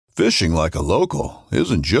Fishing like a local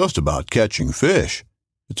isn't just about catching fish.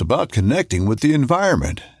 It's about connecting with the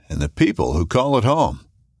environment and the people who call it home.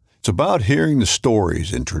 It's about hearing the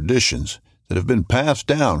stories and traditions that have been passed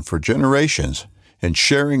down for generations and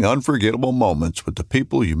sharing unforgettable moments with the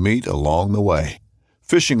people you meet along the way.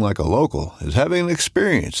 Fishing like a local is having an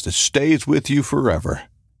experience that stays with you forever.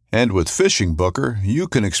 And with Fishing Booker, you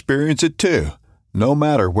can experience it too, no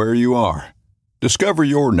matter where you are. Discover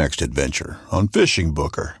your next adventure on Fishing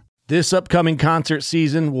Booker. This upcoming concert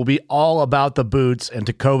season will be all about the boots, and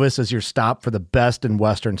Tecovas is your stop for the best in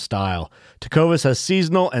Western style. Tecovas has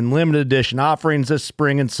seasonal and limited edition offerings this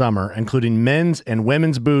spring and summer, including men's and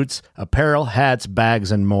women's boots, apparel, hats,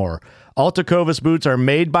 bags, and more. All Tecovas boots are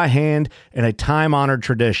made by hand in a time-honored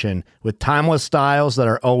tradition with timeless styles that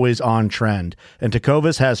are always on trend. And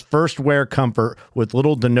Tecovas has first wear comfort with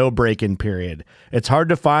little to no break-in period. It's hard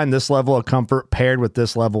to find this level of comfort paired with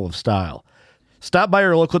this level of style. Stop by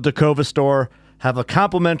your local Tecovas store, have a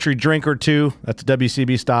complimentary drink or two, that's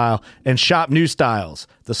WCB style, and shop new styles.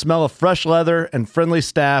 The smell of fresh leather and friendly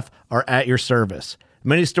staff are at your service.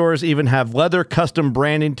 Many stores even have leather custom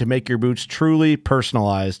branding to make your boots truly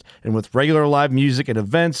personalized. And with regular live music and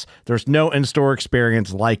events, there's no in-store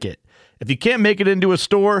experience like it. If you can't make it into a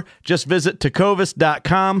store, just visit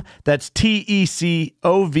tecovas.com. That's TECOVAS.com.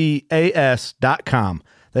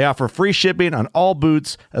 They offer free shipping on all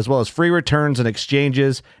boots, as well as free returns and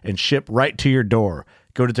exchanges, and ship right to your door.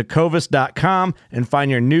 Go to tecovas.com and find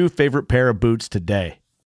your new favorite pair of boots today.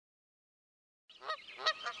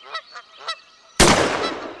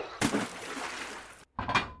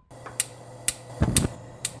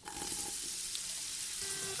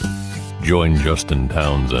 Join Justin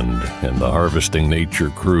Townsend and the Harvesting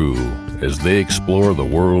Nature crew as they explore the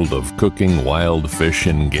world of cooking wild fish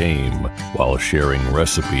and game while sharing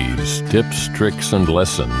recipes, tips, tricks, and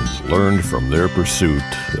lessons learned from their pursuit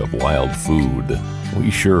of wild food.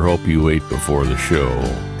 We sure hope you ate before the show,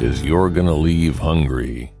 'cause you're gonna leave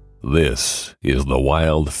hungry. This is the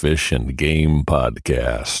Wild Fish and Game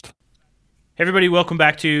Podcast. Hey everybody, welcome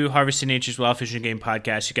back to Harvesting Nature's Wild Fishing Game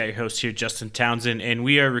Podcast. You got your host here, Justin Townsend, and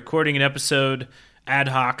we are recording an episode ad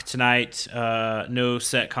hoc tonight. No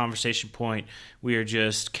set conversation point. We are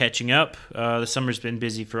just catching up. The summer's been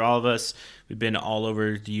busy for all of us. We've been all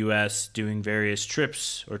over the U.S. doing various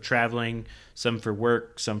trips or traveling, some for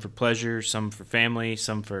work, some for pleasure, some for family,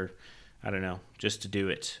 some for, I don't know, just to do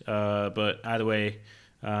it. But either way,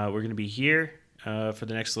 we're going to be here for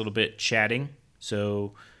the next little bit chatting.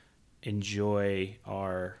 So enjoy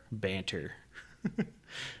our banter.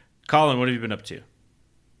 Colin, what have you been up to?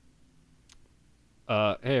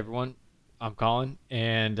 Hey everyone, I'm Colin,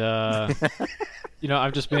 and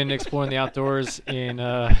I've just been exploring the outdoors in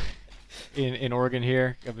Oregon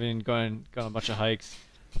here. I've been going on a bunch of hikes.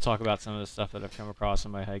 I'll talk about some of the stuff that I've come across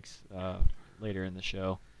on my hikes later in the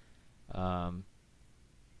show, and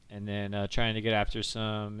then trying to get after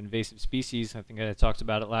some invasive species. I think I talked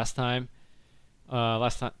about it last time.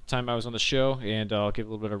 Time I was on the show, and I'll give a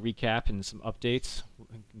little bit of recap and some updates. We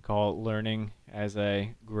can call it learning as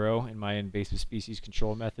I grow in my invasive species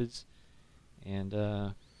control methods. And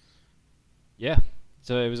so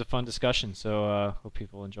it was a fun discussion, so hope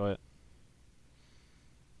people enjoy it.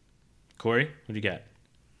 Corey, what do you got?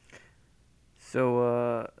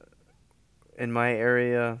 So in my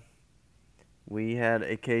area, we had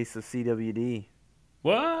a case of CWD.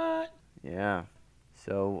 What? Yeah.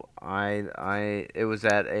 So it was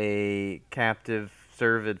at a captive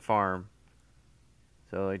cervid farm.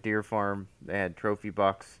 So a deer farm. They had trophy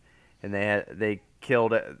bucks, and they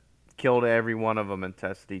killed every one of them and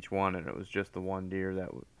tested each one, and it was just the one deer that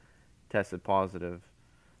tested positive.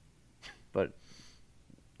 But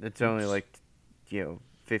it's only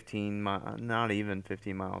 15 miles, not even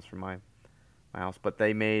 15 miles from my house. But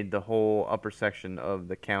they made the whole upper section of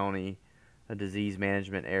the county a disease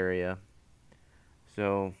management area.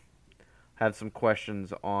 So, I have some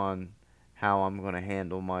questions on how I'm going to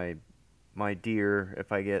handle my deer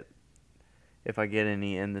if I get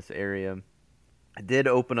any in this area. I did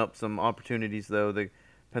open up some opportunities though. The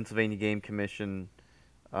Pennsylvania Game Commission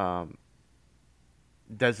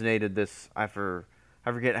designated this, I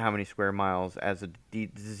forget how many square miles, as a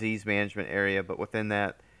disease management area, but within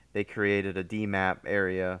that they created a DMAP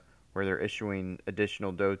area where they're issuing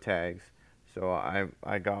additional doe tags. So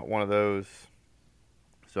I got one of those.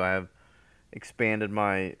 So I have expanded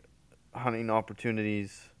my hunting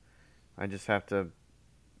opportunities. I just have to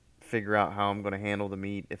figure out how I'm going to handle the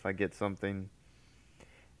meat if I get something.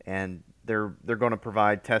 And they're going to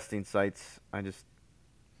provide testing sites. I just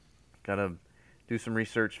got to do some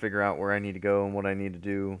research, figure out where I need to go and what I need to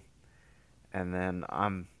do. And then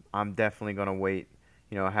I'm definitely going to wait,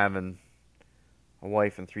 having a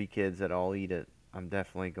wife and 3 kids that all eat it, I'm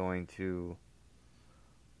definitely going to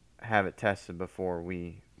have it tested before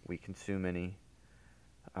we consume any.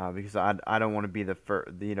 Because I don't want to be the first,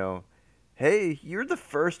 hey, you're the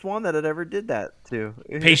first one that had ever did that to.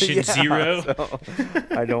 Patient zero. So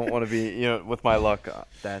I don't want to be, with my luck,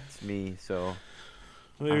 that's me. So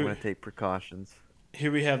I'm going to take precautions.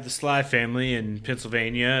 Here we have the Sly family in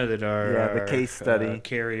Pennsylvania that are the case study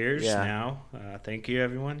carriers now. Thank you,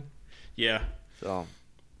 everyone. Yeah. So.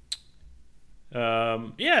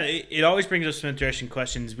 It always brings us some interesting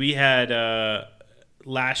questions. We had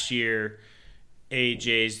last year,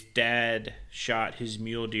 AJ's dad shot his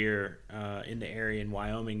mule deer in the area in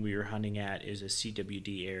Wyoming we were hunting at is a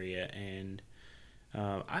CWD area, and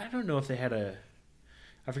I don't know if they had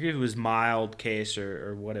I forget if it was mild case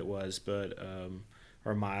or what it was, but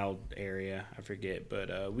or mild area, I forget,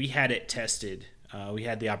 but we had it tested. We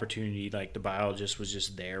had the opportunity, like the biologist was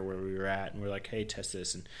just there where we were at, and we're like, "Hey, test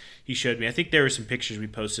this," and he showed me. I think there were some pictures we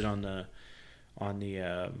posted on the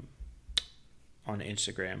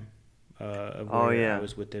Instagram of where I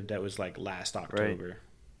was with them. That was like last October. Right.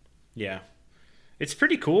 Yeah, it's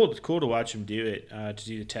pretty cool. It's cool to watch them do it, to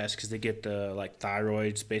do the test, because they get the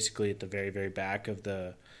thyroids basically at the very, very back of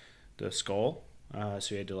the skull. So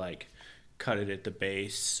you had to cut it at the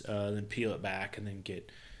base, then peel it back, and then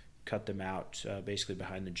cut them out basically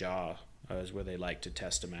behind the jaw is where they like to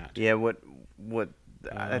test them at. Yeah, what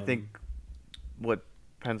I think what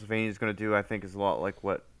Pennsylvania is going to do, I think, is a lot like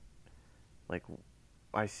what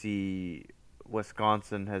I see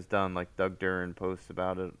Wisconsin has done, like Doug Duran posts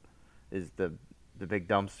about it, is the big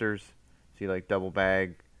dumpsters. So you double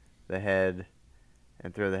bag the head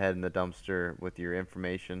and throw the head in the dumpster with your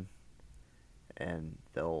information, and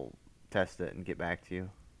they'll test it and get back to you.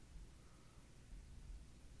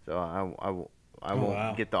 So I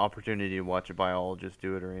won't get the opportunity to watch a biologist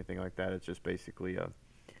do it or anything like that. It's just basically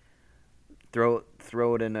throw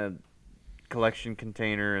it in a collection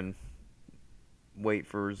container and wait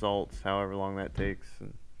for results, however long that takes.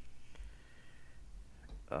 And,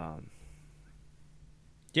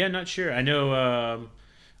 not sure. I know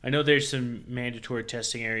there's some mandatory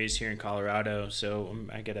testing areas here in Colorado, so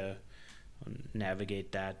I gotta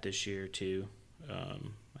navigate that this year too. I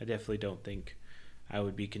definitely don't think I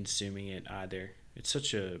would be consuming it either. It's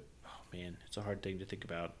it's a hard thing to think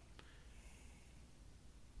about.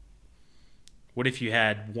 What if you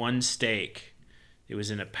had one steak, it was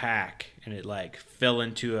in a pack, and it fell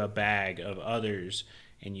into a bag of others,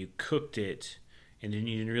 and you cooked it, and then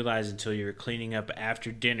you didn't realize until you were cleaning up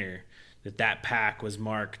after dinner that pack was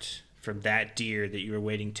marked from that deer that you were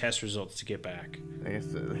waiting test results to get back? I guess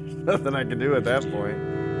there's nothing I can do at that point.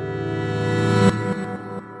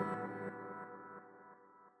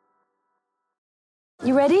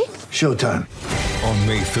 You ready? Showtime. On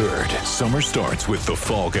May 3rd, summer starts with The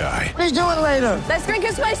Fall Guy. Let's do it later. Let's drink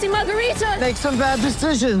a spicy margarita. Make some bad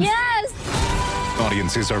decisions. Yes.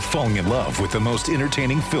 Audiences are falling in love with the most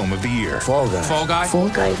entertaining film of the year. Fall Guy. Fall Guy? Fall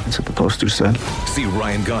Guy. That's what the poster said. See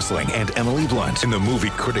Ryan Gosling and Emily Blunt in the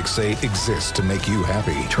movie critics say exists to make you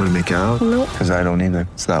happy. Trying to make it out? Nope. Because I don't either.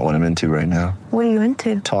 It's not what I'm into right now. What are you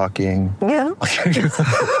into? Talking. Yeah.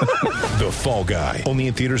 The Fall Guy. Only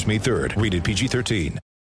in theaters May 3rd. Rated PG-13.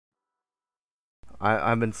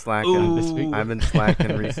 I've been slacking this week. I've been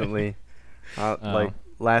slacking recently.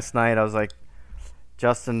 Last night, I was like,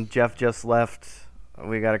 Jeff just left.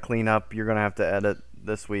 We got to clean up. You're going to have to edit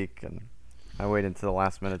this week. And I waited until the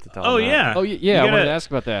last minute to tell him that. Oh, yeah. I wanted to ask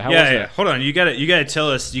about that. How was that? Hold on. You got to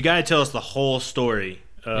tell us the whole story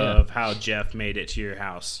of how Jeff made it to your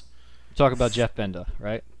house. Talk about Jeff Benda,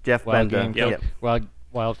 right? Jeff Benda. Yep.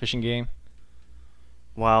 Wild Fishing Game.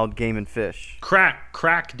 Wild Game and Fish.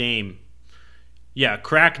 Crack name. Yeah,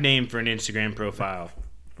 crack name for an Instagram profile.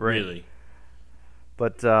 Right. Really.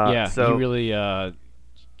 But he really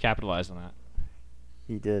capitalized on that.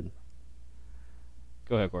 He did.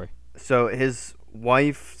 Go ahead, Corey. So his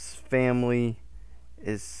wife's family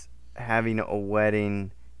is having a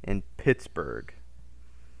wedding in Pittsburgh.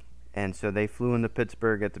 And so they flew into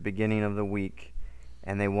Pittsburgh at the beginning of the week,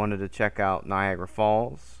 and they wanted to check out Niagara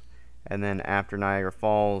Falls. And then after Niagara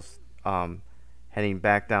Falls, heading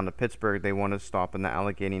back down to Pittsburgh, they wanted to stop in the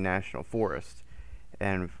Allegheny National Forest.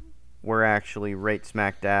 And we're actually right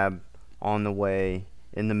smack dab on the way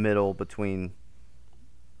in the middle between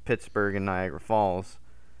Pittsburgh and Niagara Falls.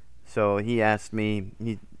 So he asked me,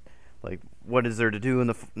 what is there to do in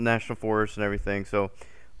the National Forest and everything. So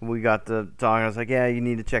we got to talking. I was like, yeah, you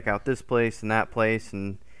need to check out this place and that place,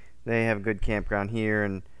 and they have a good campground here.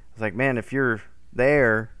 And I was like, man, if you're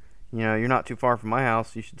there, you're not too far from my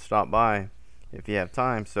house, you should stop by if you have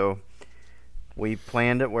time. So we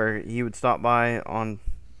planned it where he would stop by on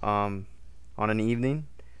an evening,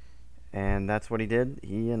 and that's what he did.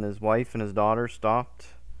 He and his wife and his daughter stopped,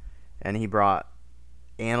 and he brought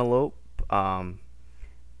antelope, top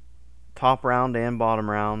round and bottom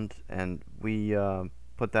round, and we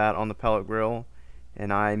put that on the pellet grill,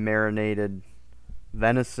 and I marinated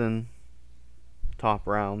venison top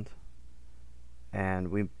round, and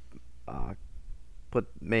we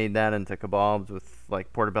made that into kebabs with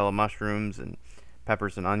like portobello mushrooms and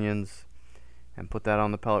peppers and onions, and put that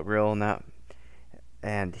on the pellet grill.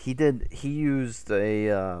 And he used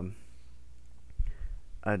a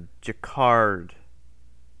Jacquard,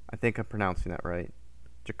 I think I'm pronouncing that right,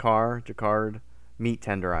 Jacquard meat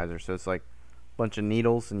tenderizer. So it's like a bunch of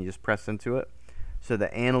needles and you just press into it. So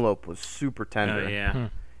the antelope was super tender. Oh yeah.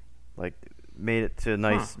 Like made it to a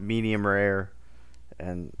nice medium rare,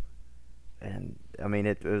 and I mean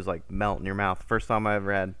it was like melt in your mouth. First time I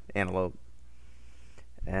ever had antelope,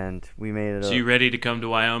 and we made it. So you ready to come to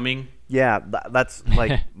Wyoming? Yeah, that's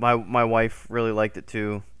like my wife really liked it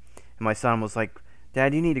too, and my son was like,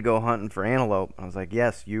 "Dad, you need to go hunting for antelope." I was like,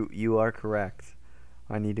 "Yes, you are correct.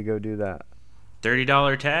 I need to go do that."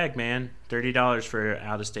 $30 tag, man. $30 for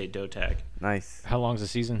out-of-state doe tag. Nice. How long's the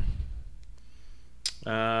season?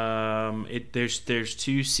 There's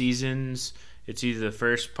 2 seasons. It's either the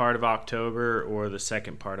first part of October or the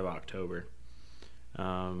second part of October.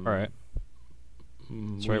 All right.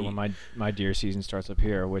 That's right when my deer season starts up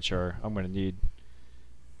here, which I'm going to need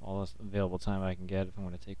all this available time I can get if I'm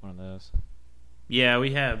going to take one of those. Yeah,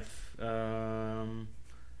 we have.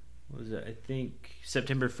 What was it? I think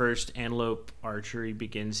September 1st, antelope archery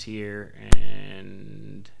begins here,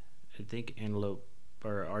 and I think antelope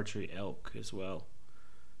or archery elk as well,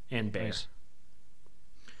 and bear. Nice.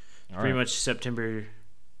 Pretty much September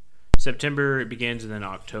it begins, and then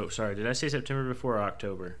October. Sorry, did I say September before or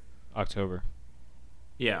October? October.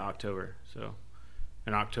 Yeah, October. So,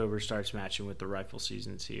 and October starts matching with the rifle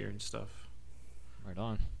seasons here and stuff. Right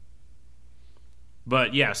on.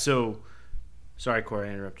 But yeah, so sorry, Corey,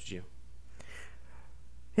 I interrupted you.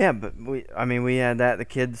 Yeah, but we had that. The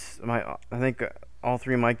kids, I think all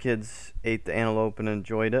 3 of my kids ate the antelope and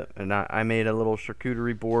enjoyed it, and I made a little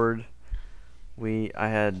charcuterie board. I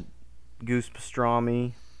had goose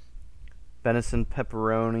pastrami, venison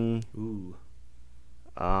pepperoni,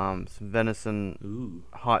 some venison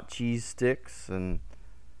hot cheese sticks, and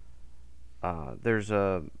there's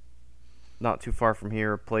a not too far from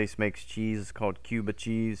here a place makes cheese. It's called Cuba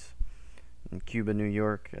Cheese in Cuba, New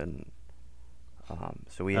York, and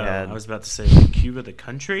so we had. I was about to say like Cuba, the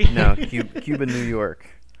country. No, Cuba, New York.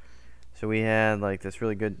 So we had like this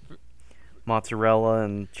really good mozzarella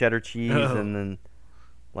and cheddar cheese, and then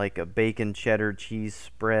like a bacon cheddar cheese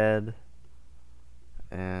spread,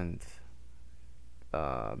 and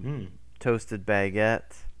toasted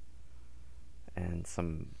baguette, and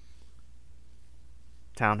some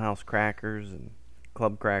Townhouse crackers and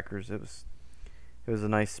club crackers. It was a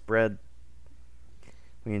nice spread.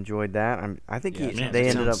 We enjoyed that. I think they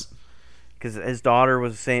ended up, because his daughter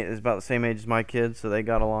is about the same age as my kids, so they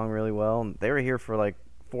got along really well, and they were here for like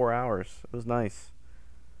 4 hours. It was nice.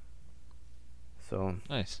 So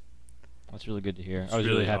nice. That's really good to hear. I was really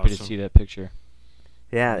really happy awesome to see that picture.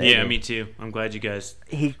 Yeah, me too. I'm glad you guys.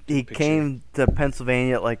 He came to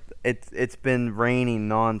Pennsylvania like it's been raining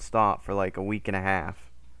nonstop for like a week and a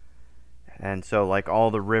half, and so like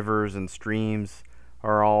all the rivers and streams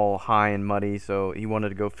are all high and muddy. So he wanted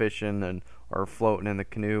to go fishing or floating in the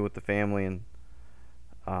canoe with the family, and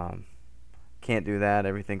can't do that.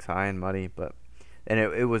 Everything's high and muddy. And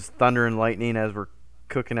it was thunder and lightning as we're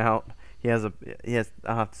cooking out. I'll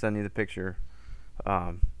have to send you the picture.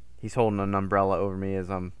 He's holding an umbrella over me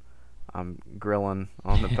as I'm grilling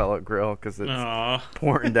on the pellet grill because it's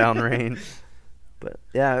pouring down rain. But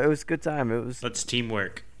yeah, it was a good time. That's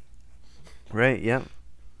teamwork. Right. Yeah.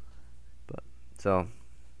 But so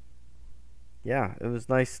yeah, it was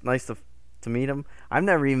nice to meet him. I've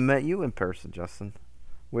never even met you in person, Justin.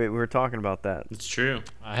 We were talking about that. It's true.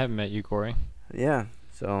 I haven't met you, Corey. Yeah.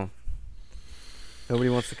 So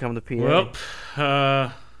nobody wants to come to PA. Well,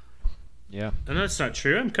 yeah. No, that's not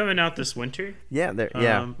true. I'm coming out this winter. Yeah,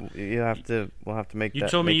 we'll have to make that. You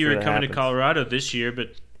told me you were coming to Colorado this year,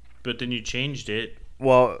 but then you changed it.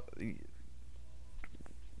 Well,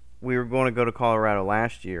 we were going to go to Colorado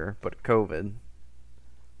last year, but COVID.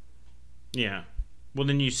 Yeah. Well,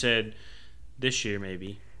 then you said this year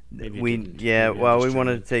maybe. We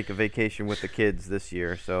wanted to take a vacation with the kids this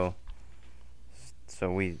year, so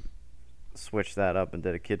we switched that up and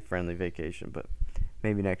did a kid-friendly vacation, but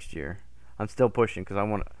maybe next year. I'm still pushing because I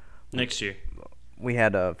want to. Next year. We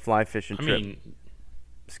had a fly fishing trip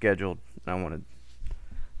scheduled. I want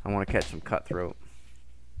to catch some cutthroat.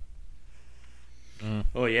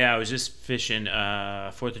 Oh yeah, I was just fishing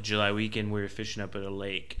 4th of July weekend. We were fishing up at a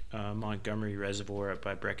lake, Montgomery Reservoir up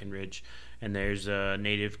by Breckenridge, and there's a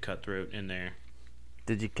native cutthroat in there.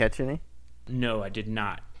 Did you catch any? No, I did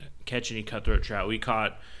not catch any cutthroat trout. We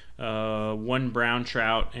caught 1 brown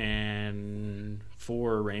trout and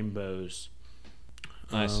 4 rainbows.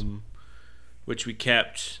 Nice. Which we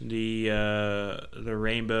kept. The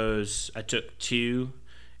rainbows, I took 2,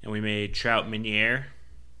 and we made trout meuniere.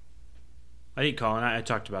 I think Colin, I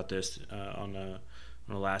talked about this on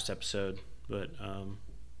the last episode, but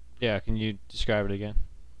Yeah, can you describe it again?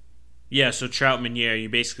 yeah. So trout meuniere, you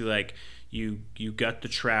basically like you gut the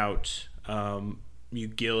trout, you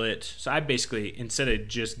gill it. So I basically, instead of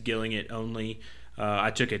just gilling it only,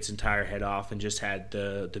 I took its entire head off and just had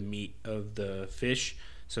the meat of the fish.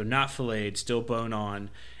 So not filleted, still bone on,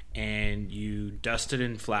 and you dust it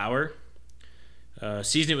in flour,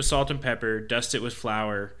 season it with salt and pepper, dust it with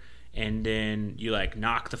flour. And then you like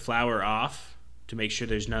knock the flour off to make sure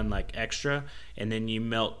there's none like extra, and then you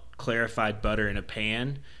melt clarified butter in a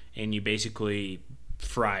pan, and you basically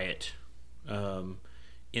fry it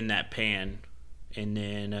in that pan, and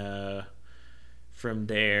then from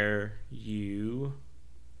there you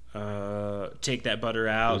take that butter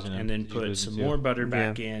out and then put some more butter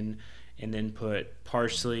back in, and then put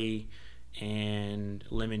parsley and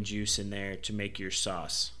lemon juice in there to make your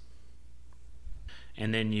sauce.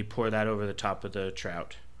 And then you pour that over the top of the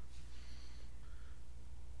trout.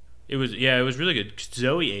 It was really good.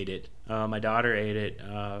 Zoe ate it. My daughter ate it.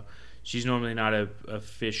 She's normally not a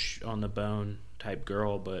fish on the bone type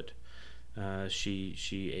girl, but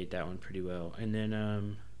she ate that one pretty well. And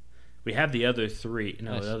then we have the other 3,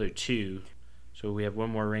 Nice. the other 2. So we have 1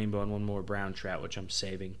 more rainbow and 1 more brown trout, which I'm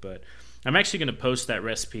saving. But I'm actually going to post that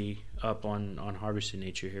recipe up on Harvesting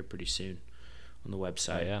Nature here pretty soon on the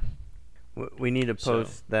website. Oh, yeah. We need to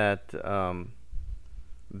post that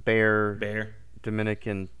bear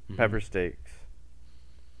Dominican pepper steaks.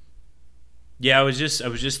 Yeah, I was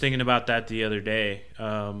just thinking about that the other day.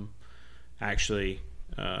 Actually,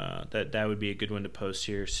 that would be a good one to post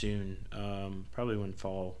here soon. Probably when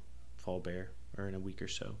fall bear, or in a week or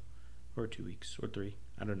so, or 2 weeks, or 3.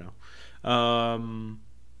 I don't know.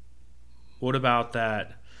 What about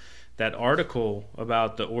that article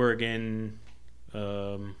about the Oregon?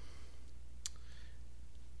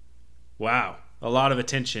 Wow, a lot of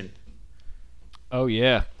attention. Oh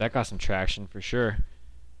yeah, that got some traction for sure.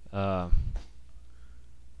 Yeah,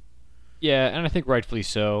 and I think rightfully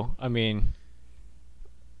so. I mean,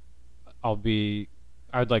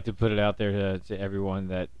 I'd like to put it out there to everyone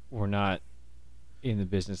that we're not in the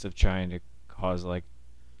business of trying to cause like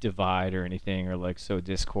divide or anything, or like sow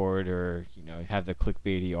discord, or have the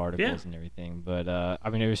clickbaity articles and everything. But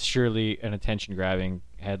I mean, it was surely an attention-grabbing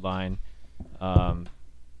headline.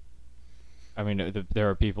 I mean, there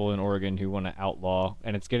are people in Oregon who want to outlaw,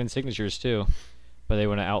 and it's getting signatures too, but they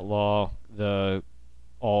want to outlaw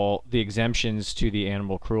all the exemptions to the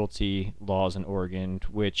animal cruelty laws in Oregon,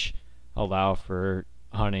 which allow for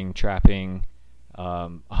hunting, trapping,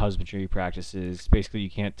 husbandry practices. Basically, you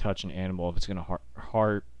can't touch an animal if it's going to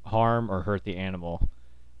harm or hurt the animal.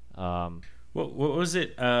 What was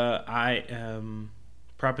it?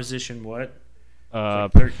 Proposition what?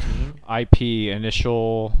 13? IP,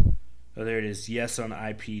 initial... Oh, there it is.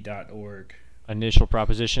 yesonip.org. Initial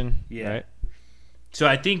proposition. Yeah. Right? So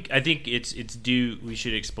I think it's due. We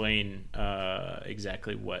should explain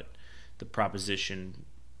exactly what the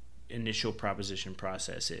initial proposition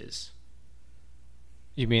process is.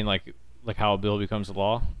 You mean like how a bill becomes a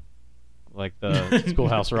law? Like the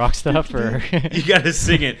Schoolhouse Rock stuff, or you got to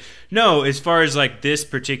sing it? No, as far as like this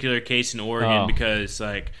particular case in Oregon, because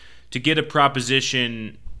like to get a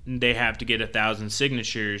proposition, they have to get 1,000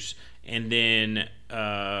 signatures. And then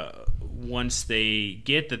once they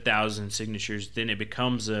get the 1,000 signatures, then it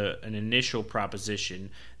becomes an initial proposition.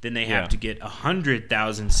 Then they have to get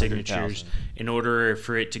 100,000 signatures in order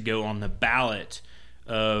for it to go on the ballot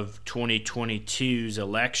of 2022's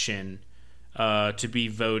election to be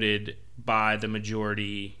voted by the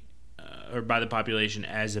majority or by the population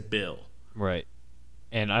as a bill. Right.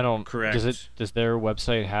 And I don't... Correct. Does their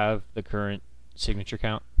website have the current signature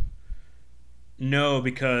count? No,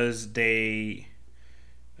 because they,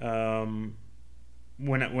 when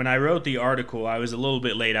I wrote the article, I was a little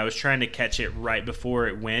bit late. I was trying to catch it right before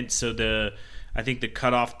it went. So I think the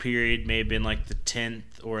cutoff period may have been like the 10th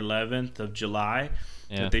or 11th of July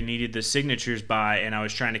that they needed the signatures by, and I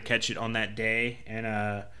was trying to catch it on that day, and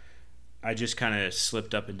I just kind of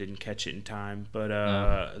slipped up and didn't catch it in time.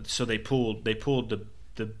 But so they pulled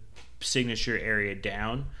the signature area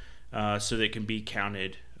down so that it can be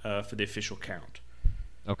counted for the official count.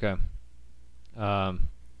 Okay.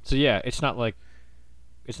 So yeah, it's not like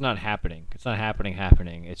it's not happening. It's not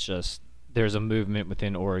happening. It's just there's a movement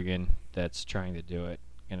within Oregon that's trying to do it,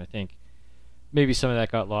 and I think maybe some of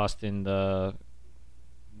that got lost in the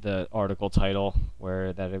article title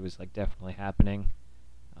where that it was like definitely happening.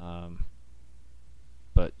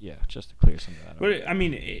 But yeah, just to clear some of that up. But I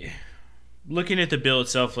mean, looking at the bill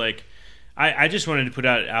itself, like I just wanted to put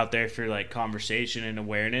it out there for like conversation and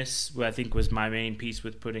awareness. What I think was my main piece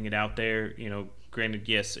with putting it out there. You know, granted,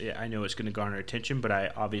 yes, I know it's going to garner attention, but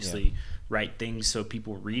I obviously write things so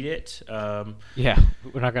people read it. Yeah,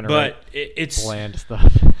 we're not going to write it's bland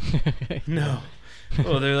stuff. No.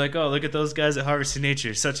 Well, they're like, oh, look at those guys at Harvesting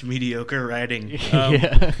Nature, such mediocre writing.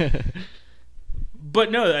 Yeah. But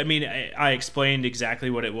no, I mean, I explained exactly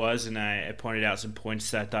what it was, and I pointed out some points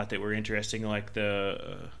that I thought that were interesting, like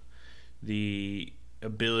the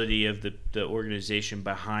ability of the organization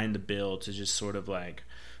behind the bill to just sort of like,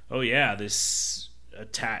 oh yeah, this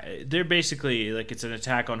attack. They're basically like it's an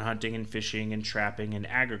attack on hunting and fishing and trapping and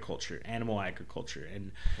agriculture, animal agriculture.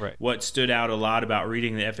 And what stood out a lot about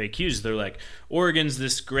reading the FAQs, they're like, Oregon's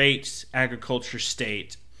this great agriculture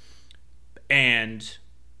state, and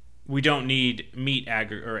we don't need meat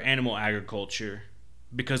or animal agriculture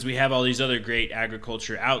because we have all these other great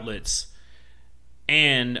agriculture outlets.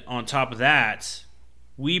 And on top of that,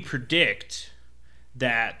 we predict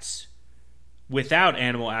that without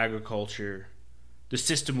animal agriculture, the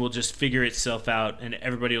system will just figure itself out and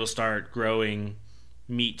everybody will start growing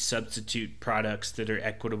meat substitute products that are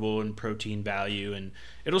equitable in protein value, and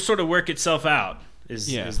it'll sort of work itself out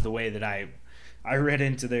is the way that I read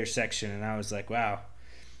into their section. And I was like, wow,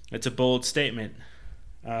 it's a bold statement.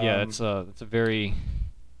 It's a very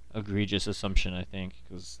egregious assumption, I think,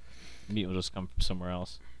 because meat will just come from somewhere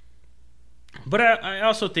else. But I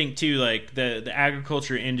also think too, like the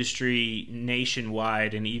agriculture industry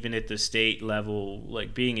nationwide and even at the state level,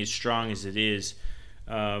 like being as strong as it is,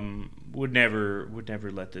 would never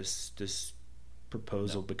let this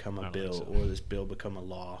proposal become a bill or this bill become a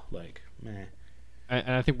law. Like, man.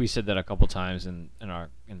 And I think we said that a couple times in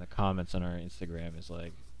the comments on our Instagram, is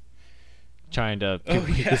like trying to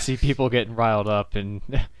see people getting riled up and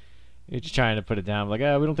just trying to put it down. Like, we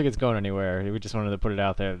don't think it's going anywhere. We just wanted to put it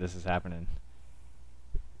out there that this is happening.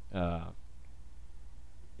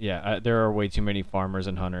 There are way too many farmers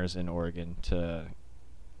and hunters in Oregon to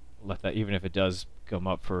let that, even if it does come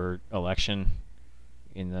up for election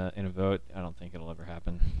in a vote, I don't think it'll ever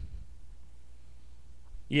happen.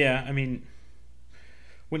 Yeah, I mean,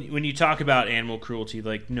 when you talk about animal cruelty,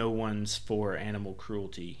 like no one's for animal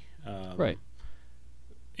cruelty. Right.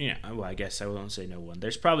 Yeah, well, I guess I won't say no one.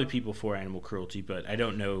 There's probably people for animal cruelty, but I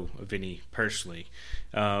don't know of any personally.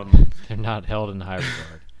 They're not held in high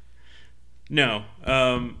regard. No.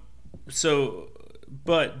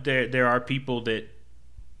 But there are people that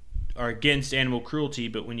are against animal cruelty,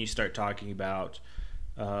 but when you start talking about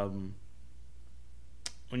agriculture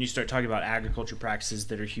practices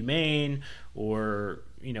that are humane, or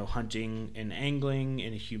hunting and angling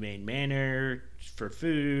in a humane manner for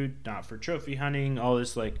food, not for trophy hunting, all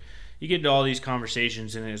this, like, you get into all these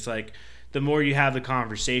conversations, and it's like the more you have the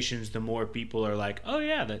conversations, the more people are like, oh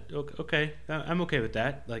yeah, that okay, I'm okay with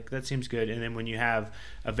that, like that seems good. And then when you have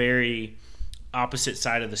a very opposite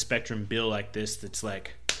side of the spectrum bill like this, that's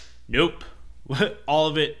like, nope, all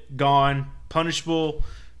of it gone, punishable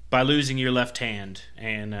by losing your left hand.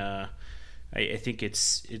 And I think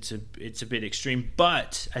it's a bit extreme,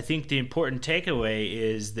 but I think the important takeaway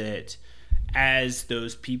is that as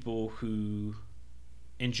those people who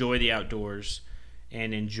enjoy the outdoors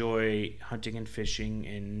and enjoy hunting and fishing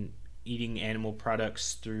and eating animal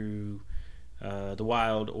products through the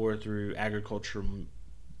wild or through agriculture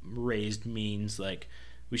raised means, like,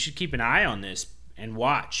 we should keep an eye on this and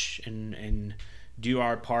watch and do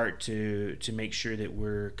our part to make sure that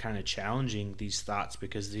we're kind of challenging these thoughts,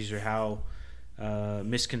 because these are how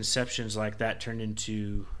misconceptions like that turn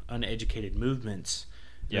into uneducated movements.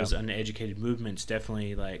 Those uneducated movements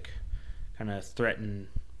definitely like kind of threaten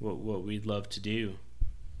what we'd love to do.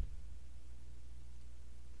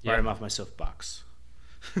 Right, I'm off my soapbox.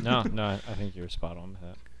 No, I think you're spot on with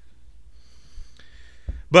that.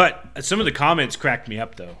 But some of the comments cracked me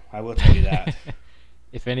up, though. I will tell you that.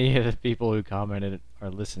 If any of the people who commented are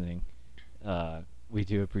listening, we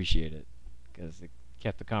do appreciate it, because it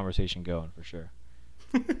kept the conversation going for sure.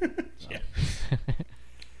 Yeah.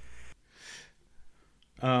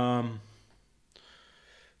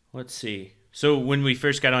 Let's see. So when we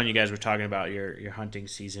first got on, you guys were talking about your hunting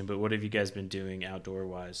season, but what have you guys been doing outdoor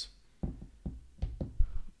wise? Of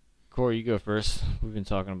Corey, you go first. We've been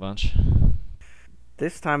talking a bunch.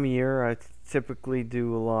 This time of year, I typically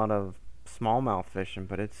do a lot of smallmouth fishing,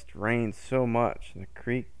 but it's rained so much. The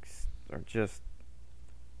creeks are just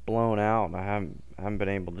blown out. I haven't been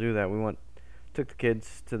able to do that. Took the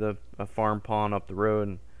kids to a farm pond up the road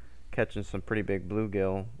and catching some pretty big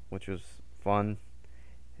bluegill, which was fun.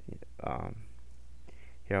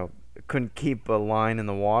 Couldn't keep a line in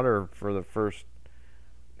the water for the first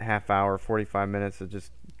half hour, 45 minutes. It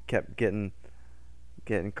just kept getting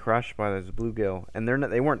crushed by those bluegill, and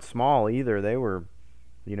they weren't small either. They were,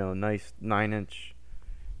 nice 9-inch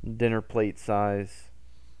dinner plate size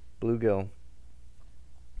bluegill.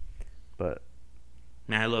 But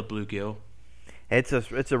man, I love bluegill. It's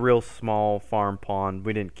a real small farm pond.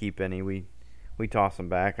 We didn't keep any. We tossed them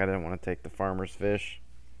back. I didn't want to take the farmer's fish,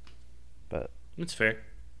 but it's fair.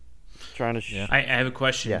 Trying to. I have a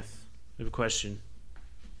question. Yes, I have a question.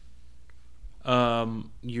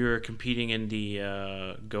 You're competing in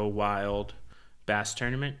the Go Wild Bass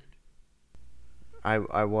Tournament? I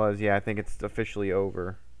was, yeah. I think it's officially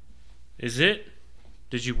over. Is it?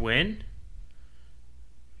 Did you win?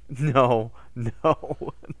 No,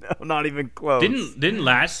 not even close. Didn't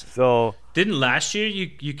last year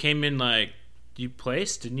you came in like you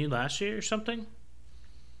placed? Didn't you last year or something?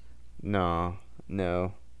 No.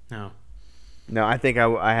 No, I think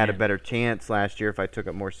I had a better chance last year if I took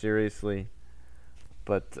it more seriously.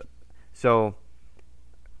 But so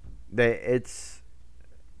it's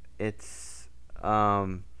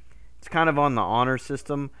kind of on the honor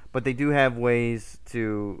system, but they do have ways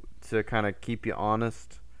to kind of keep you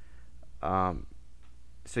honest.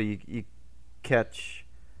 So you catch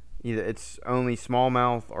either it's only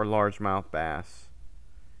smallmouth or largemouth bass,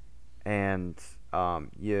 and when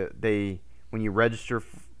you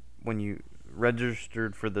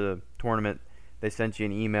registered for the tournament, they sent you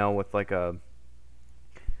an email with like a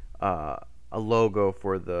logo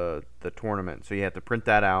for the tournament. So you have to print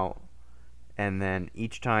that out, and then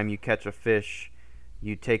each time you catch a fish,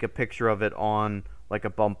 you take a picture of it on like a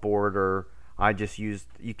bump board, or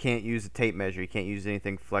you can't use a tape measure, you can't use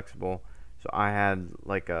anything flexible. So I had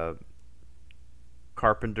like a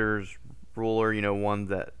carpenter's ruler, one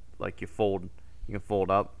that like you can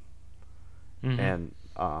fold up. Mm-hmm. And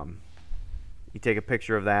you take a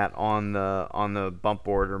picture of that on the bump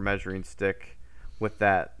board or measuring stick with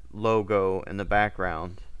that logo in the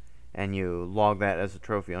background, and you log that as a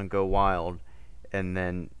trophy on Go Wild, and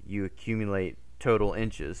then you accumulate total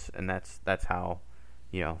inches, and that's how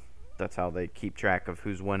they keep track of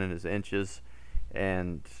who's winning his inches.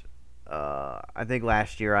 And I think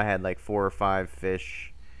last year I had like 4 or 5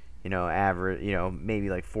 fish, average, maybe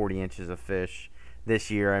like 40 inches of fish.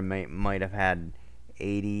 This year I might have had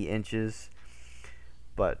 80 inches.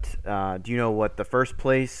 But do you know what the first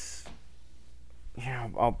place? Yeah,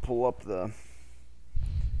 I'll pull up the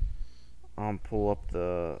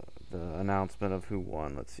announcement of who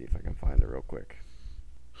won. Let's see if I can find it real quick.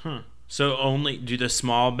 So only do the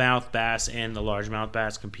smallmouth bass and the largemouth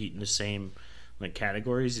bass compete in the same like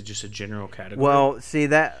categories? Is it just a general category? Well, see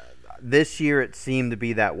that this year it seemed to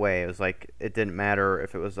be that way. It was like it didn't matter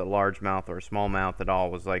if it was a largemouth or a smallmouth at all.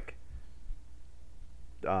 It was like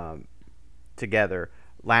together.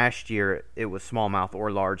 Last year it was smallmouth or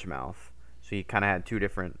largemouth, so you kind of had two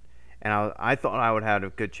different. And I thought I would have a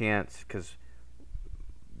good chance because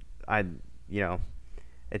it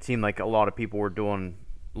seemed like a lot more people were doing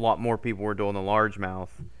the largemouth,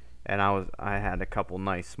 and I had a couple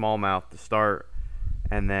nice smallmouth to start,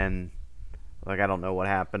 and then like I don't know what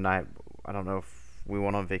happened. I don't know if we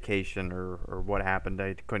went on vacation or what happened.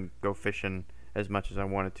 I couldn't go fishing as much as I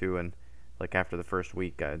wanted to, and like after the first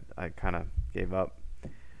week I kind of gave up.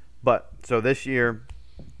 But so this year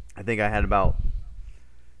I think I had about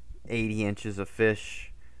 80 inches of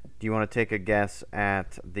fish. Do you want to take a guess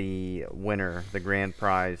at the winner, the grand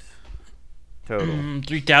prize total?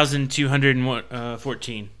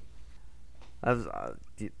 3,214.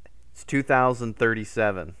 It's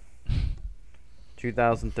 2,037.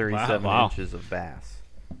 2,037 Wow. inches of bass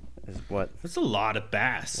is what. That's a lot of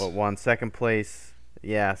bass. What won second place?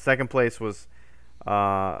 Yeah, second place was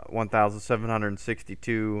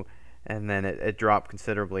 1,762, and then it dropped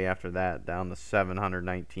considerably after that, down to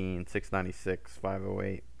 719, 696,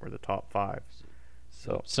 508 were the top 5.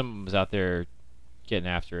 So someone was out there getting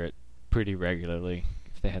after it pretty regularly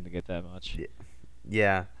if they had to get that much.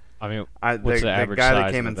 Yeah. I mean, the what's the average guy size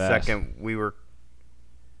that came of in a bass? second, we were.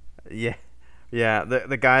 Yeah.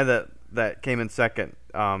 The guy that came in second,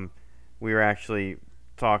 we were actually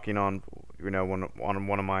talking on on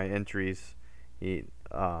one of my entries. He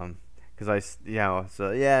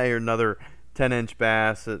you're another 10-inch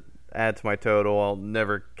bass add to my total. I'll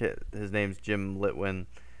never his name's Jim Litwin.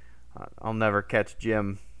 I'll never catch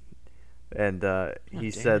Jim. And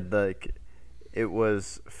he said like it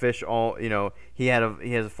was fish all. He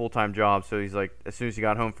has a full-time job, so he's like as soon as he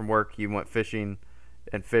got home from work, he went fishing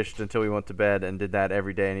and fished until he went to bed and did that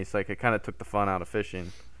every day. And he's like, it kind of took the fun out of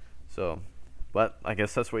fishing. So, but I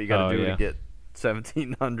guess that's what you got to do to get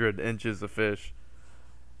 1,700 inches of fish.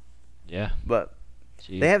 Yeah. But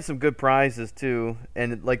Jeez. They have some good prizes too,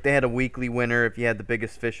 and like they had a weekly winner. If you had the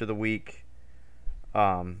biggest fish of the week,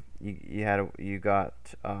 you got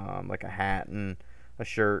like a hat and a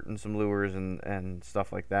shirt and some lures and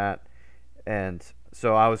stuff like that. And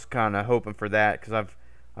so I was kind of hoping for that because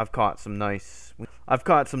I've caught some nice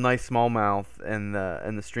smallmouth in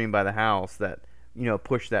the stream by the house that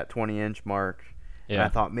push that 20-inch mark. Yeah. And I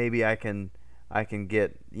thought maybe I can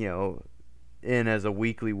get in as a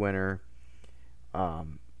weekly winner.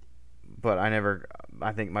 But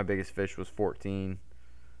I think my biggest fish was 14.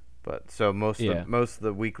 But so most of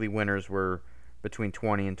the weekly winners were between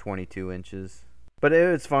 20 and 22 inches. But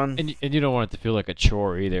it was fun. And you don't want it to feel like a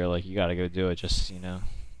chore either. Like you got to go do it just.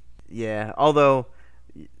 Yeah. Although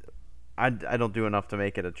I don't do enough to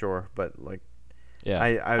make it a chore, but like. Yeah.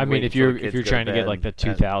 I mean, if you're trying to get like the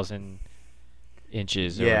 2,000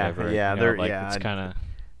 inches or whatever. Yeah. It's kind of.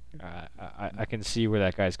 I can see where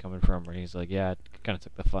that guy's coming from. Where he's like, yeah, it kind of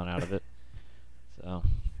took the fun out of it. So.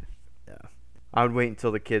 Yeah. I would wait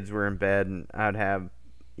until the kids were in bed, and I'd have,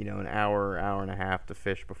 an hour and a half to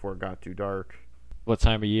fish before it got too dark. What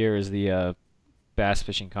time of year is the bass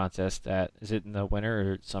fishing contest at? Is it in the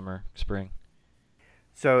winter or summer, spring?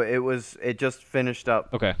 So it just finished up.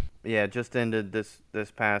 Okay. Yeah, it just ended this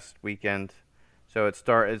past weekend. So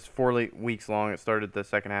it's 4 weeks long. It started the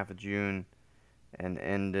second half of June and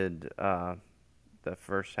ended the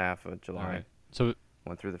first half of July. All right. So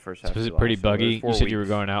went through the first half. Was it pretty buggy? You said you were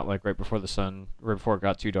going out like right before it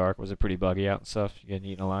got too dark. Was it pretty buggy out and stuff? You getting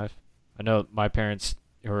eaten alive? I know my parents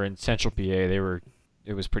who were in Central PA.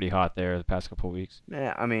 It was pretty hot there the past couple of weeks.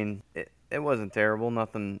 Yeah, I mean it wasn't terrible.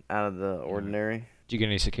 Nothing out of the ordinary. Did you get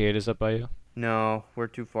any cicadas up by you? No, we're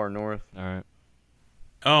too far north. All right.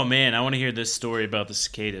 Oh man, I want to hear this story about the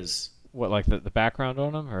cicadas. What, like the background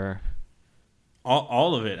on them, or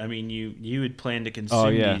all of it? I mean, you had planned to consume. Oh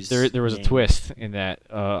yeah, these there was a twist in that,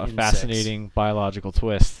 a fascinating biological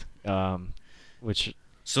twist, which.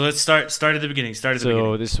 So let's start at the beginning.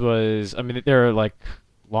 So this was, I mean, they're like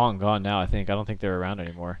long gone now. I don't think they're around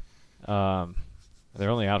anymore. They're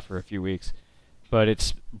only out for a few weeks, but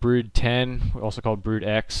it's brood 10, also called brood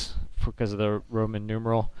X because of the Roman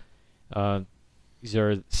numeral. These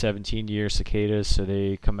are 17-year cicadas, so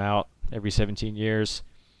they come out every 17 years.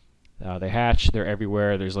 They hatch. They're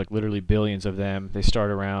everywhere. There's like literally billions of them. They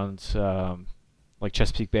start around like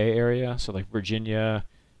Chesapeake Bay area, so like Virginia,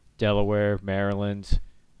 Delaware, Maryland.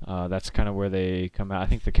 That's kind of where they come out. I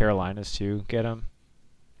think the Carolinas too get them,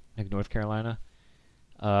 like North Carolina.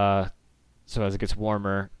 So as it gets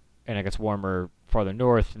warmer, and it gets warmer farther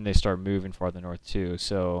north, and they start moving farther north too.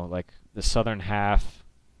 So like the southern half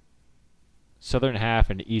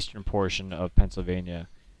and the eastern portion of Pennsylvania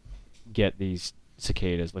get these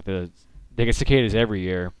cicadas. Like they get cicadas every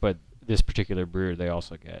year, but this particular brood they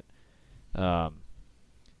also get.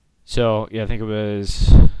 So yeah, I think it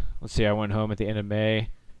was. Let's see. I went home at the end of May,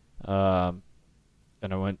 and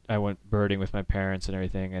I went birding with my parents and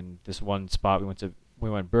everything. And this one spot we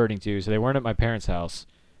went birding to. So they weren't at my parents' house,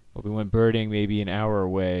 but we went birding maybe an hour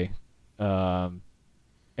away, and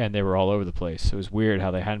they were all over the place. It was weird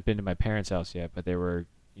how they hadn't been to my parents' house yet, but they were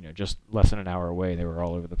just less than an hour away. They were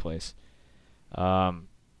all over the place.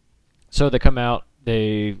 So they come out.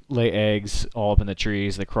 They lay eggs all up in the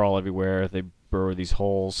trees. They crawl everywhere. They burrow these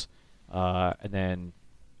holes, and then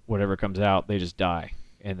whatever comes out, they just die,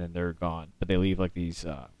 and then they're gone. But they leave like these,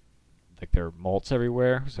 like their molts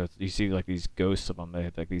everywhere. So you see like these ghosts of them. They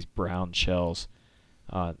have like these brown shells.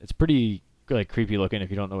 It's pretty like creepy looking if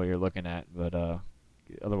you don't know what you're looking at. But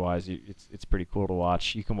otherwise, it's pretty cool to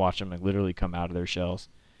watch. You can watch them like literally come out of their shells.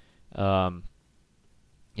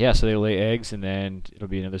 Yeah, so they lay eggs, and then it'll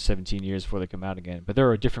be another 17 years before they come out again. But there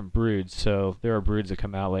are different broods. So there are broods that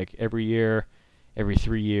come out like every year, every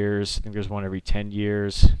 3 years. I think there's one every 10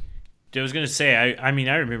 years. I was going to say, I mean,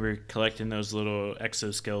 I remember collecting those little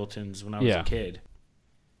exoskeletons when I was a kid.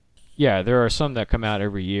 Yeah, there are some that come out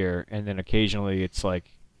every year, and then occasionally it's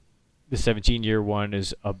like the 17-year one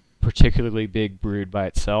is a particularly big brood by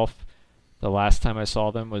itself. The last time I saw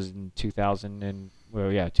them was in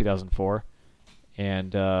 2004.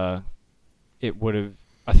 And it would have,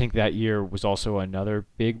 I think that year was also another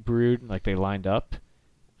big brood, like they lined up,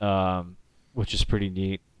 which is pretty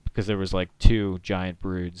neat because there was like 2 giant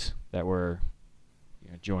broods that were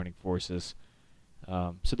joining forces.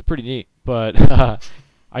 So they're pretty neat. But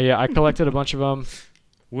I collected a bunch of them.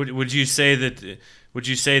 Would you say that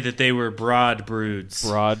they were broad broods?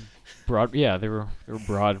 Broad, yeah, they were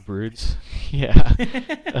broad broods.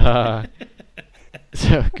 Yeah.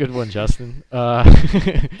 So good one, Justin.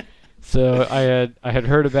 So I had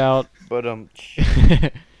heard about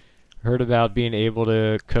being able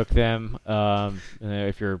to cook them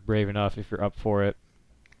if you're brave enough, if you're up for it.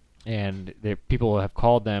 And people have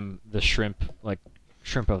called them the shrimp, like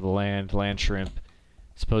shrimp of the land shrimp.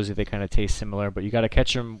 Supposedly they kind of taste similar, but you got to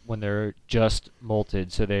catch them when they're just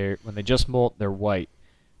molted. So when they just molt, they're white.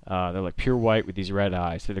 They're like pure white with these red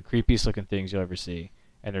eyes. They're the creepiest looking things you'll ever see,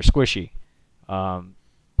 and they're squishy.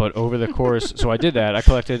 But over the course, so I did that. I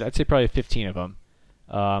collected, I'd say probably 15 of them.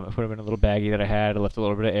 I put them in a little baggie that I had. I left a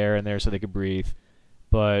little bit of air in there so they could breathe.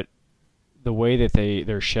 But the way that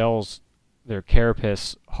their shells, their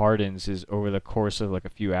carapace hardens is over the course of like a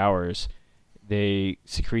few hours. They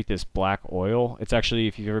secrete this black oil. It's actually,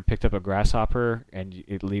 if you've ever picked up a grasshopper and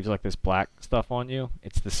it leaves like this black stuff on you,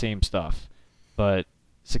 it's the same stuff. But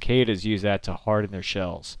cicadas use that to harden their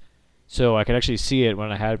shells. So I could actually see it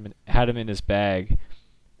when I had them in this bag.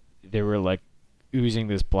 They were like oozing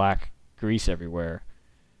this black grease everywhere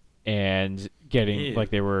and getting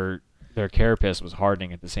like their carapace was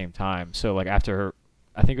hardening at the same time. So like after,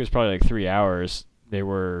 I think it was probably like 3 hours, they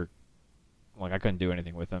were like, I couldn't do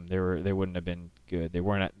anything with them. They wouldn't have been good. They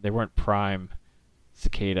weren't prime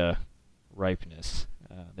cicada ripeness.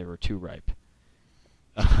 They were too ripe.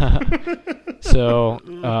 So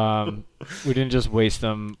we didn't just waste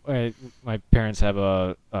them. My parents have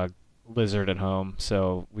a lizard at home,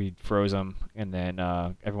 so we froze them, and then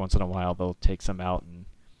every once in a while they'll take some out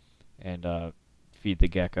and feed the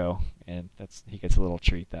gecko, and he gets a little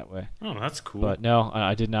treat that way. Oh, that's cool. But no,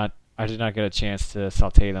 I did not get a chance to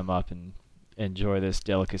saute them up and enjoy this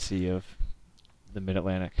delicacy of the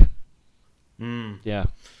Mid-Atlantic. Yeah.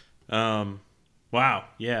 Wow.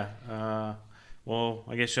 Yeah. Well,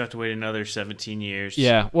 I guess you have to wait another 17 years.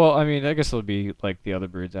 Yeah. Well, I mean, I guess it'll be like the other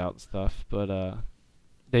birds out and stuff, but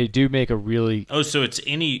they do make a really. Oh, so it's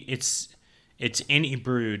any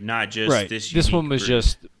brood, not just right. This one was brood.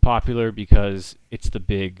 just popular because it's the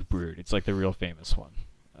big brood. It's like the real famous one.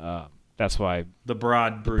 That's why the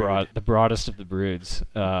broad brood, the broadest of the broods.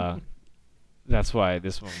 That's why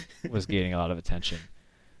this one was gaining a lot of attention.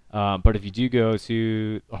 But if you do go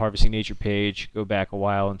to the Harvesting Nature page, go back a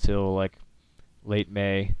while until like late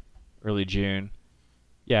May, early June.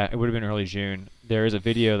 Yeah, it would have been early June. There is a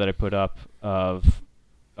video that I put up of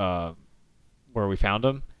where we found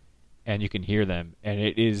them, and you can hear them, and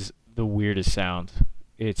it is the weirdest sound.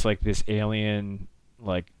 It's like this alien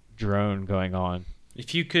like drone going on.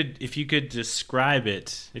 If you could describe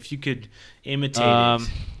it, if you could imitate it.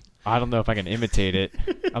 I don't know if I can imitate it.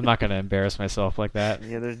 I'm not going to embarrass myself like that.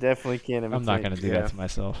 Yeah, there's definitely can't imitate. I'm not going to do that to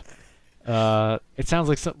myself. It sounds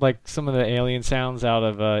like some of the alien sounds out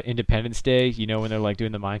of Independence Day. You know, when they're like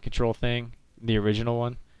doing the mind control thing, the original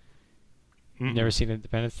one. Mm-mm. Never seen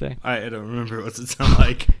Independence Day? I don't remember what's it sound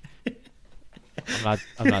like.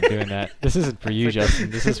 I'm not doing that. This isn't for you,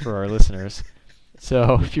 Justin. This is for our listeners.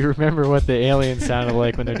 So if you remember what the aliens sounded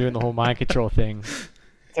like when they're doing the whole mind control thing.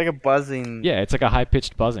 It's like a buzzing. Yeah, it's like a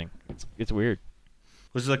high-pitched buzzing. It's weird.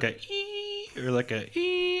 Was it like a ee or like a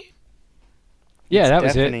ee? Yeah, that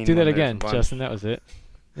was it. Do that again, Justin. That was it.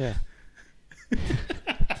 Yeah.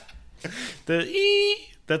 The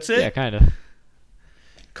ee. That's it? Yeah, kind of.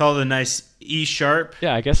 Call it a nice E sharp?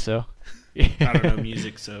 Yeah, I guess so. I don't know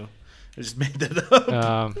music, so I just made that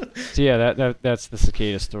up. So yeah, that's the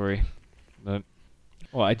cicada story. But,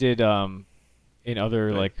 well, I did in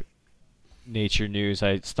other like nature news,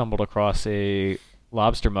 I stumbled across a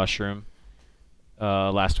lobster mushroom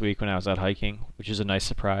last week when I was out hiking, which is a nice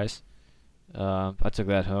surprise. I took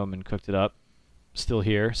that home and cooked it up. Still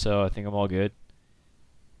here, so I think I'm all good.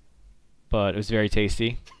 But it was very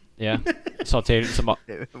tasty. Yeah, sautéed some.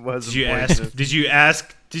 Did you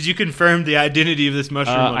ask? Did you confirm the identity of this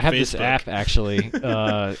mushroom on Facebook? I have this app actually.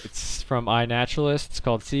 It's from iNaturalist. It's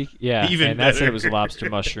called Seek. Yeah, Even and better. that said it was a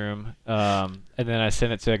lobster mushroom. And then I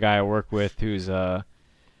sent it to a guy I work with who's a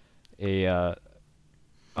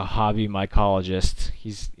hobby mycologist.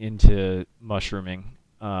 He's into mushrooming,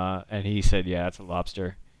 and he said, "Yeah, it's a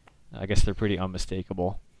lobster." I guess they're pretty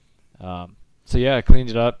unmistakable. So yeah, I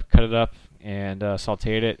cleaned it up, cut it up, and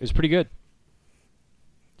sautéed it. It was pretty good.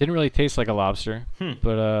 Didn't really taste like a lobster,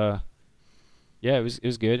 but yeah, it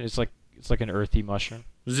was good. It's like an earthy mushroom.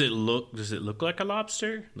 Does it look like a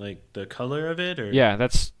lobster? Like the color of it, or? Yeah,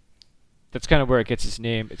 that's kind of where it gets its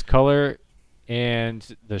name. Its color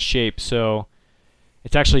and the shape. So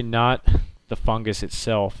It's actually not the fungus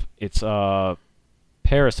itself. It's a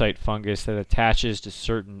parasite fungus that attaches to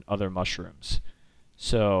certain other mushrooms.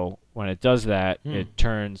 So when it does that, it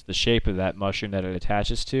turns the shape of that mushroom that it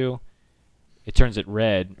attaches to. It turns it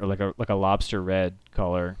red, or like a lobster red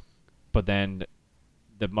color. But then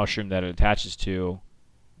the mushroom that it attaches to,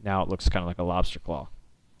 now it looks kind of like a lobster claw.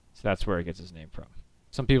 So that's where it gets its name from.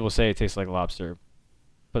 Some people say it tastes like lobster,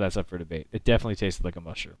 but that's up for debate. It definitely tasted like a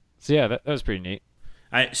mushroom. So yeah, that was pretty neat.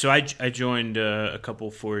 I joined a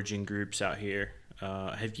couple foraging groups out here.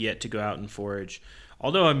 I have yet to go out and forage.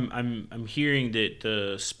 Although I'm hearing that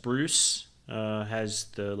the spruce has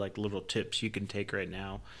the like little tips you can take right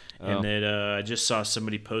now, and that I just saw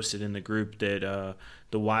somebody posted in the group that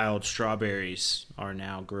the wild strawberries are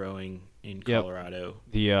now growing in Colorado.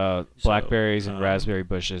 The blackberries and raspberry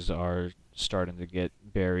bushes are starting to get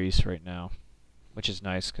berries right now, which is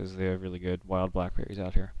nice because they have really good wild blackberries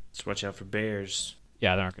out here. Let's watch out for bears.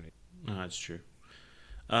 Yeah, they aren't gonna. No, that's true.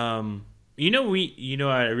 I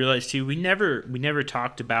realized too, we never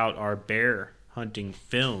talked about our bear hunting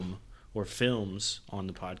films on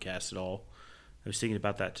the podcast at all. I was thinking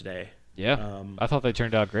about that today. Yeah, I thought they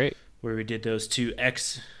turned out great. Where we did those two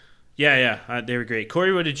they were great.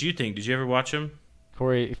 Corey, what did you think? Did you ever watch them?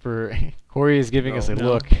 Corey is giving us a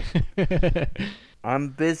look. I'm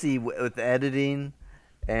busy with editing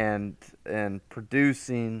and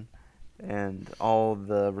producing and all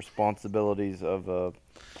the responsibilities of a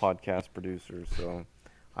podcast producer, so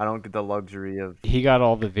I don't get the luxury of. He got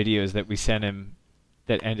all the videos that we sent him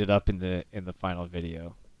that ended up in the final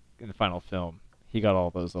video, in the final film. He got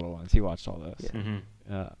all those little ones. He watched all those. Yeah.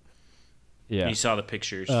 Mm-hmm. Yeah. You saw the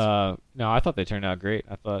pictures. No, I thought they turned out great.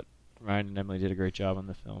 I thought Ryan and Emily did a great job on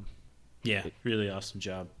the film. Yeah, really awesome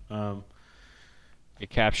job. It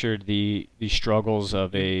captured the struggles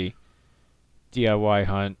of a DIY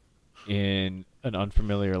hunt in an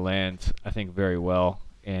unfamiliar land, I think, very well,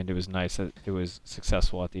 and it was nice that it was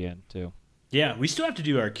successful at the end too. Yeah, we still have to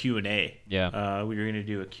do our Q&A. Yeah. We were going to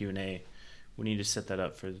do a Q&A. We need to set that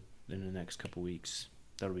up in the next couple weeks.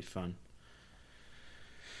 That'll be fun.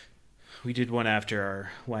 We did one after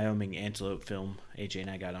our Wyoming antelope film. AJ and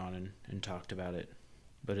I got on and talked about it,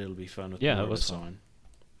 but it'll be fun with that was fun.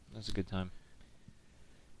 That was a good time.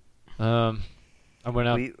 I went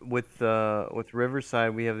out with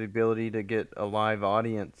Riverside. We have the ability to get a live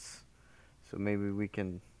audience, so maybe we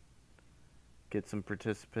can get some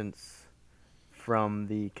participants from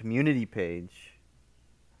the community page.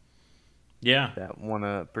 Yeah, that want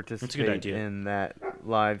to participate in that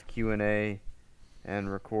live Q&A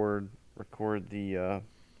and record it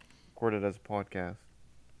as a podcast.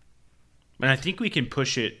 And I think we can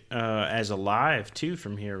push it as a live too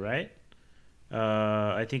from here, right?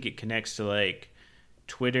 I think it connects to like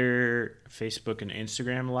Twitter, Facebook, and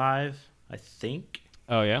Instagram live, I think.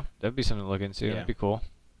 Oh yeah, that'd be something to look into. Yeah. That'd be cool.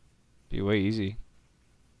 Be way easy.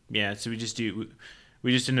 Yeah, so we just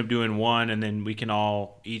end up doing one, and then we can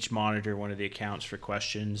all each monitor one of the accounts for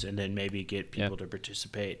questions, and then maybe get people to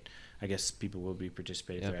participate. I guess people will be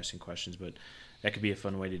participating if they're asking questions, but that could be a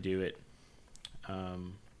fun way to do it. I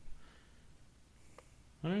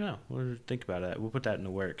don't know. We'll think about it. We'll put that in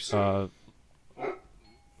the works.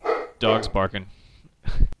 Dog's barking.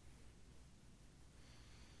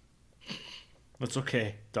 That's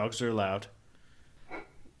okay. Dogs are allowed.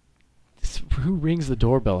 Who rings the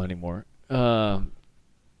doorbell anymore? So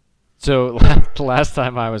the last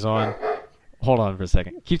time I was on, hold on for a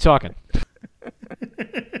second. Keep talking.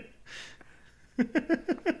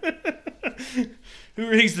 Who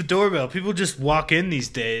rings the doorbell? People just walk in these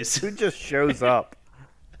days. Who just shows up?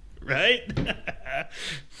 Right?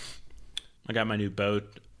 I got my new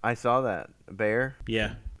boat. I saw that. A bear?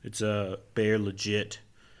 Yeah, it's a bear legit.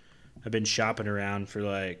 I've been shopping around for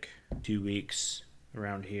like 2 weeks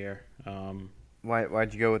around here.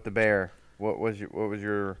 Why'd you go with the bear? What was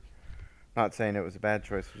your not saying it was a bad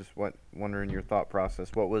choice, just wondering your thought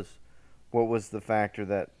process. What was the factor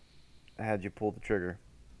that had you pull the trigger?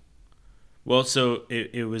 Well, so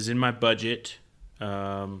it was in my budget.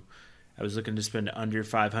 I was looking to spend under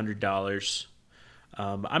 $500.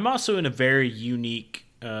 I'm also in a very unique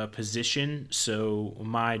position. So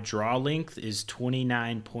my draw length is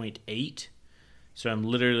 29.8. So I'm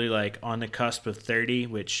literally like on the cusp of 30,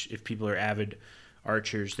 which if people are avid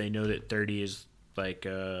archers, they know that 30 is like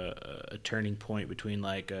a turning point between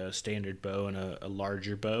like a standard bow and a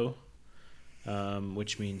larger bow,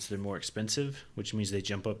 which means they're more expensive, which means they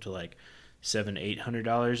jump up to like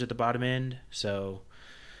 $700-800 at the bottom end. So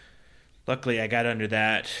luckily I got under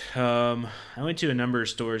that. I went to a number of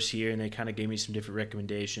stores here and they kind of gave me some different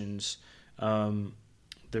recommendations.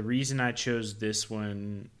 the reason I chose this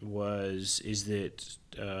one is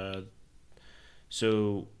that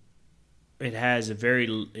so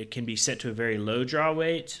it can be set to a very low draw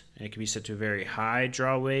weight, and it can be set to a very high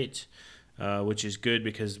draw weight, which is good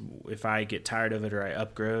because if I get tired of it or I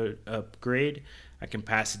upgrade, I can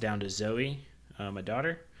pass it down to Zoe, my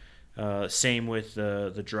daughter. Same with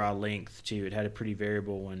the draw length too. It had a pretty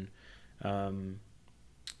variable one.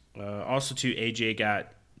 Also too, AJ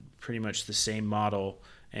got pretty much the same model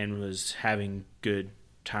and was having good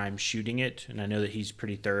time shooting it, and I know that he's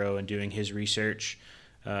pretty thorough in doing his research.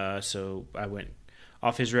 So I went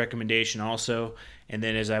off his recommendation also. And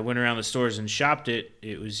then as I went around the stores and shopped it,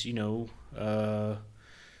 it was,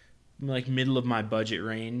 like middle of my budget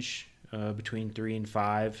range, between 3 and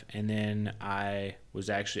 5. And then I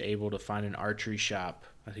was actually able to find an archery shop.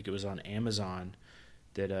 I think it was on Amazon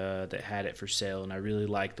that had it for sale. And I really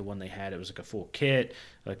liked the one they had. It was like a full kit.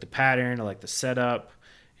 I liked the pattern. I liked the setup.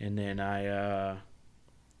 And then I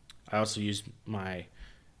also used my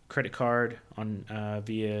credit card on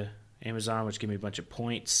via Amazon, which gave me a bunch of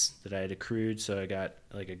points that I had accrued, so I got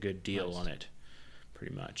like a good deal on it,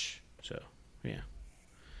 pretty much. So yeah.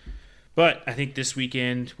 But I think this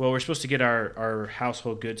weekend, well, we're supposed to get our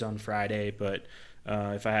household goods on Friday, but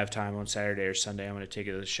if I have time on Saturday or Sunday, I'm going to take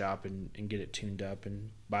it to the shop and get it tuned up and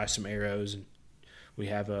buy some arrows. And we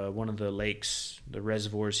have one of the lakes, the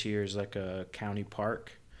reservoirs here is like a county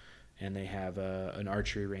park. And they have an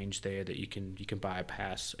archery range there that you can buy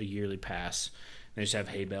a yearly pass. They just have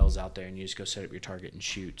hay bales out there, and you just go set up your target and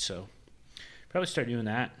shoot. So probably start doing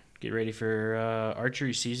that. Get ready for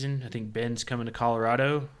archery season. I think Ben's coming to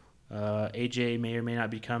Colorado. AJ may or may not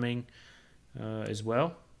be coming as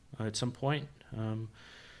well at some point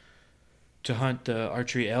to hunt the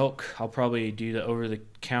archery elk. I'll probably do the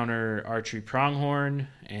over-the-counter archery pronghorn,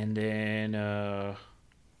 and then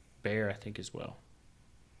bear, I think, as well.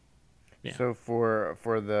 Yeah. So for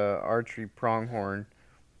the archery pronghorn,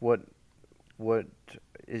 what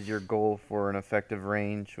is your goal for an effective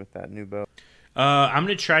range with that new bow? I'm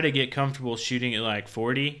gonna try to get comfortable shooting at like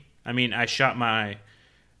 40. I mean, I shot my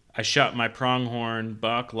pronghorn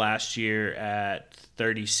buck last year at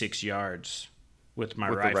 36 yards with my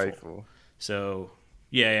rifle. So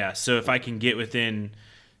yeah. So if I can get within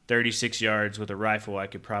 36 yards with a rifle, I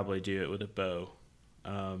could probably do it with a bow.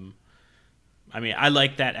 I mean, I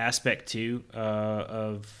like that aspect too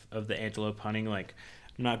of the antelope hunting. Like,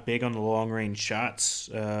 I'm not big on the long range shots,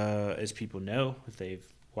 as people know if they've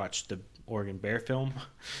watched the Oregon Bear film.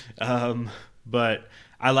 But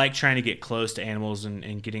I like trying to get close to animals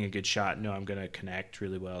and getting a good shot. And know I'm going to connect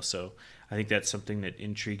really well. So I think that's something that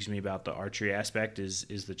intrigues me about the archery aspect is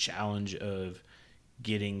the challenge of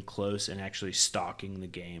getting close and actually stalking the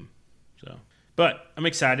game. So. But I'm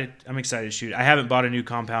excited. To shoot. I haven't bought a new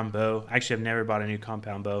compound bow. Actually, I've never bought a new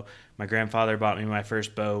compound bow. My grandfather bought me my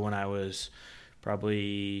first bow when I was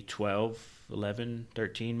probably 12, 11,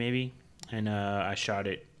 13 maybe. And I shot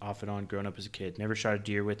it off and on growing up as a kid. Never shot a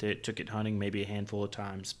deer with it. Took it hunting maybe a handful of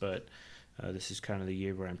times. But this is kind of the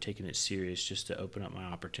year where I'm taking it serious just to open up my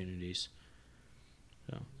opportunities.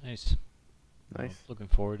 So. Nice. Looking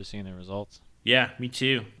forward to seeing the results. Yeah, me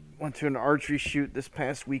too. Went to an archery shoot this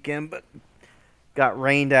past weekend, but got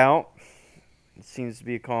rained out. It seems to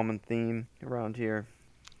be a common theme around here.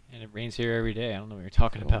 And it rains here every day. I don't know what you're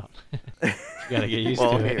talking about. You got to get used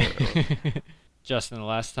to it. Justin, the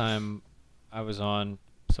last time I was on,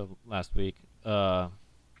 so last week, I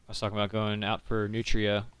was talking about going out for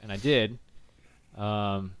nutria, and I did.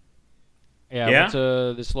 I went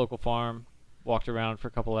to this local farm, walked around for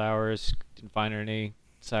a couple of hours, didn't find any,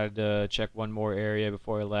 decided to check one more area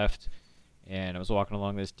before I left. And I was walking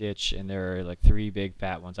along this ditch, and there were like 3 big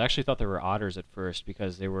fat ones. I actually thought they were otters at first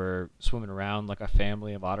because they were swimming around like a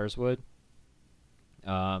family of otters would.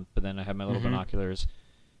 But then I had my little binoculars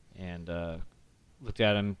and looked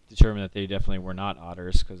at them, determined that they definitely were not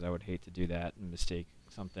otters because I would hate to do that and mistake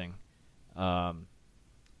something. And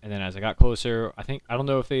then as I got closer, I don't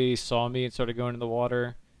know if they saw me and started going in the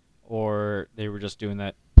water or they were just doing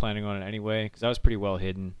that, planning on it anyway, because I was pretty well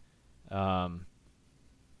hidden.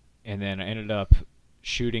 And then I ended up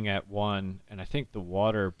shooting at one, and I think the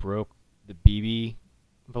water broke the BB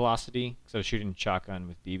velocity, because I was shooting shotgun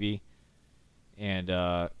with BB. And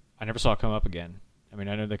I never saw it come up again. I mean,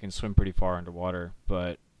 I know they can swim pretty far underwater,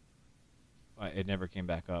 but it never came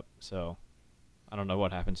back up. So I don't know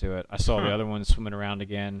what happened to it. I saw the other ones swimming around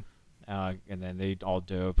again, and then they all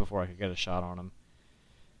dove before I could get a shot on them.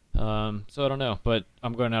 So I don't know, but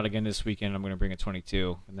I'm going out again this weekend. I'm going to bring a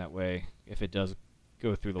 22, and that way, if it does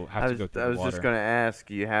go through the water. I was just going to ask,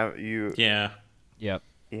 Yeah. Yep.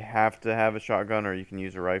 You have to have a shotgun, or you can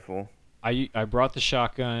use a rifle. I brought the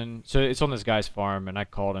shotgun. So it's on this guy's farm, and I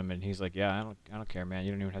called him, and he's like, "Yeah, I don't care, man.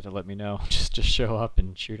 You don't even have to let me know. just show up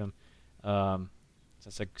and shoot him." So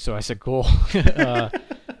I said, "Cool."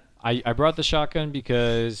 I brought the shotgun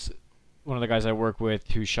because one of the guys I work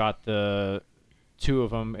with who shot the 2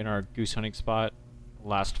 of them in our goose hunting spot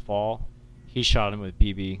last fall, he shot him with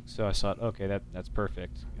BB. So I thought, okay, that's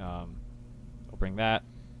perfect. I'll bring that.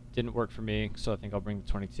 Didn't work for me, so I think I'll bring the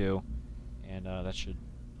 22, and that should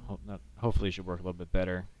hopefully should work a little bit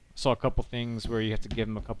better. I saw a couple things where you have to give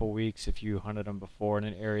them a couple weeks if you hunted them before in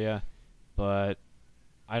an area, but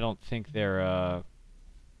I don't think they're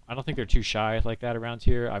too shy like that around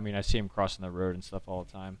here. I mean, I see them crossing the road and stuff all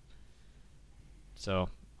the time. So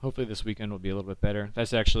hopefully this weekend will be a little bit better.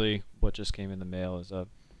 That's actually what just came in the mail is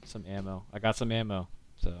some ammo. I got some ammo,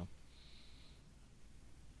 so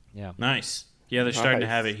yeah. Nice. Yeah, they're starting to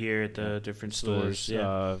have it here at the different stores.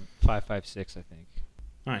 Yeah, 5.56, I think.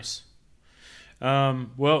 Nice.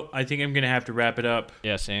 Well, I think I'm gonna have to wrap it up.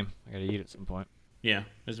 Yeah, same. I gotta eat at some point. Yeah,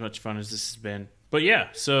 as much fun as this has been. But yeah,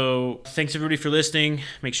 so thanks everybody for listening.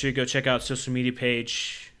 Make sure you go check out social media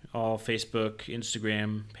page, all Facebook,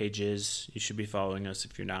 Instagram pages. You should be following us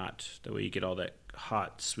if you're not. That way you get all that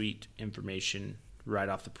hot, sweet information right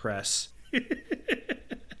off the press.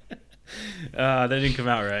 That didn't come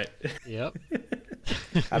out right. Yep.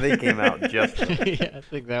 I think it came out just right. Yeah, I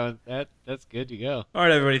think that's good to go. All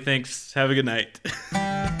right, everybody. Thanks. Have a good night.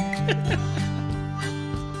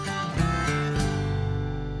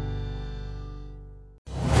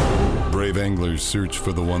 Brave anglers search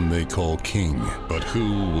for the one they call king, but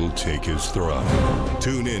who will take his throne?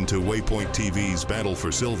 Tune in to Waypoint TV's Battle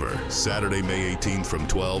for Silver, Saturday, May 18th from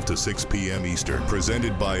 12 to 6 p.m. Eastern.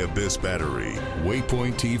 Presented by Abyss Battery.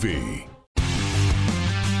 Waypoint TV.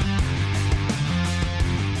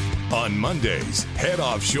 On Mondays, head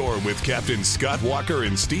offshore with Captain Scott Walker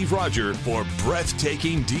and Steve Roger for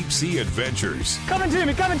breathtaking deep-sea adventures. Coming to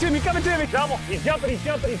me. Double. He's jumping.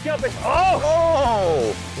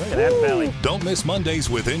 Oh! Look at that belly. Don't miss Mondays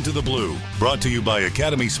with Into the Blue. Brought to you by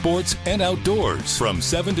Academy Sports and Outdoors from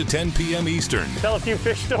 7 to 10 p.m. Eastern. Tell a few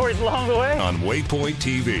fish stories along the way. On Waypoint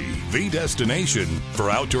TV, the destination for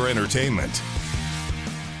outdoor entertainment.